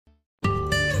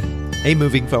Hey,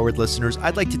 Moving Forward listeners,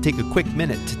 I'd like to take a quick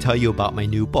minute to tell you about my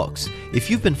new books.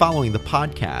 If you've been following the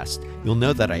podcast, you'll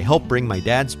know that I helped bring my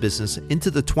dad's business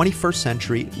into the 21st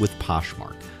century with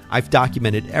Poshmark. I've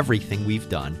documented everything we've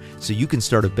done so you can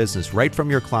start a business right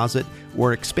from your closet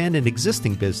or expand an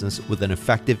existing business with an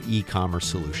effective e-commerce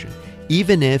solution,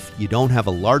 even if you don't have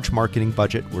a large marketing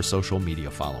budget or social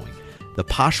media following. The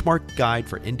Poshmark Guide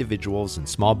for Individuals and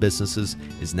Small Businesses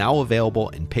is now available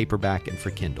in paperback and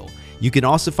for Kindle. You can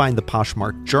also find the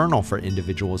Poshmark Journal for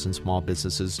Individuals and Small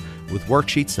Businesses with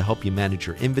worksheets to help you manage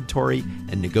your inventory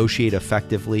and negotiate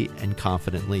effectively and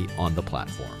confidently on the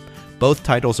platform. Both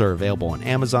titles are available on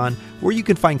Amazon, or you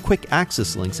can find quick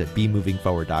access links at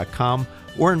bemovingforward.com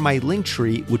or in my link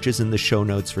tree, which is in the show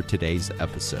notes for today's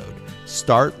episode.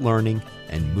 Start learning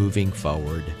and moving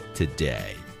forward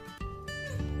today.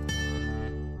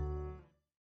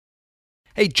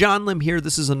 Hey, John Lim here.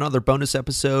 This is another bonus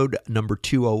episode, number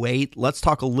 208. Let's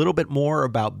talk a little bit more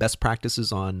about best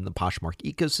practices on the Poshmark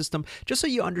ecosystem. Just so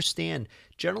you understand,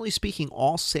 generally speaking,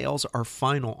 all sales are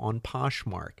final on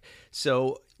Poshmark.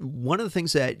 So one of the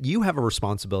things that you have a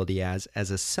responsibility as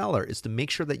a seller is to make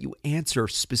sure that you answer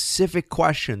specific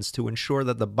questions to ensure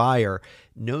that the buyer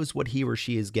knows what he or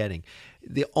she is getting.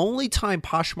 The only time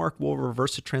Poshmark will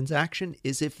reverse a transaction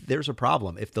is if there's a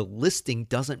problem. If the listing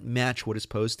doesn't match what is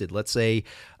posted, let's say,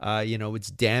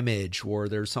 it's damaged or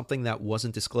there's something that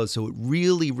wasn't disclosed. So it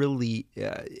really,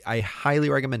 I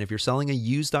highly recommend if you're selling a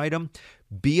used item,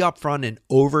 be upfront and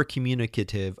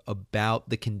over-communicative about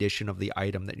the condition of the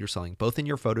item that you're selling, both in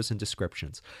your photos and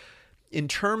descriptions. In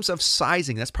terms of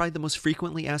sizing, that's probably the most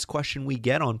frequently asked question we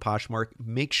get on Poshmark.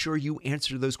 Make sure you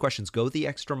answer those questions. Go the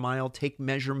extra mile, take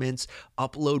measurements,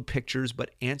 upload pictures,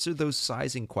 but answer those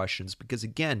sizing questions because,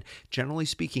 again, generally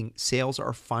speaking, sales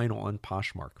are final on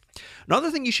Poshmark.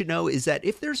 Another thing you should know is that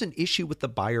if there's an issue with the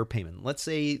buyer payment, let's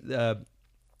say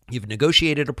you've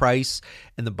negotiated a price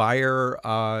and the buyer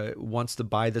wants to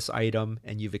buy this item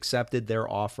and you've accepted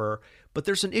their offer, but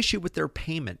there's an issue with their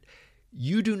payment.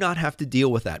 You do not have to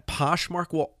deal with that.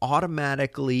 Poshmark will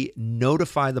automatically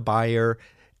notify the buyer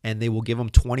and they will give them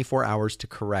 24 hours to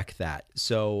correct that.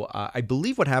 So I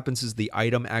believe what happens is the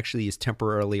item actually is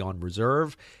temporarily on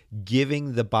reserve,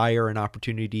 giving the buyer an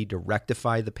opportunity to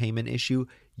rectify the payment issue.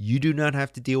 You do not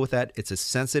have to deal with that. It's a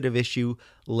sensitive issue.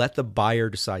 Let the buyer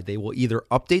decide. They will either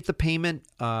update the payment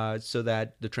so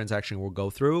that the transaction will go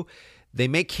through. They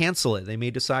may cancel it. They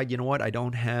may decide, you know what, I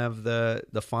don't have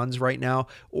the funds right now,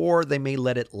 or they may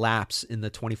let it lapse in the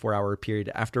 24-hour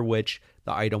period, after which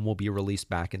the item will be released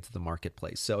back into the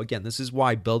marketplace. So again, this is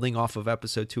why, building off of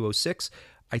episode 206,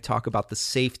 I talk about the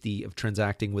safety of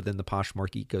transacting within the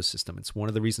Poshmark ecosystem. It's one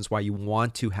of the reasons why you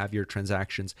want to have your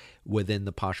transactions within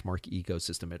the Poshmark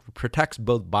ecosystem. It protects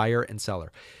both buyer and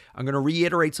seller. I'm going to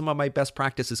reiterate some of my best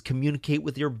practices. Communicate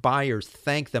with your buyers.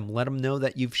 Thank them. Let them know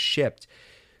that you've shipped.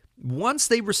 Once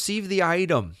they receive the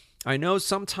item, I know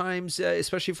sometimes,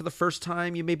 especially for the first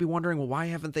time, you may be wondering, well, why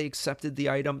haven't they accepted the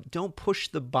item? Don't push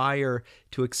the buyer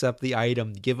to accept the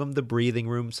item. Give them the breathing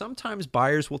room. Sometimes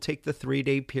buyers will take the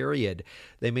 3-day period.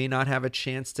 They may not have a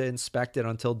chance to inspect it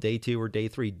until day 2 or day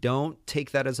 3. Don't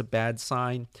take that as a bad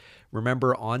sign.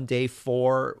 Remember, on day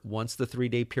 4, once the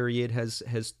 3-day period has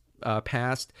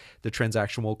passed, the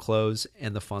transaction will close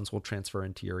and the funds will transfer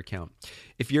into your account.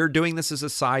 If you're doing this as a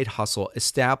side hustle,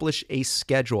 establish a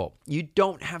schedule. You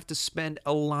don't have to spend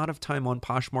a lot of time on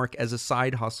Poshmark as a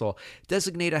side hustle.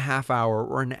 Designate a half hour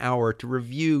or an hour to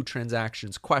review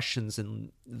transactions, questions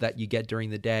that you get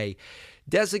during the day.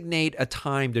 Designate a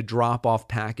time to drop off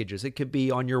packages. It could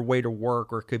be on your way to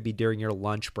work or it could be during your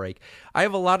lunch break. I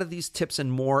have a lot of these tips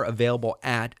and more available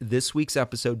at this week's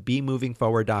episode,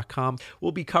 bemovingforward.com.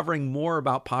 We'll be covering more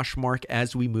about Poshmark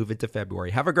as we move into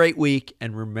February. Have a great week,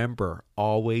 and remember,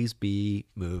 always be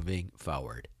moving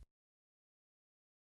forward.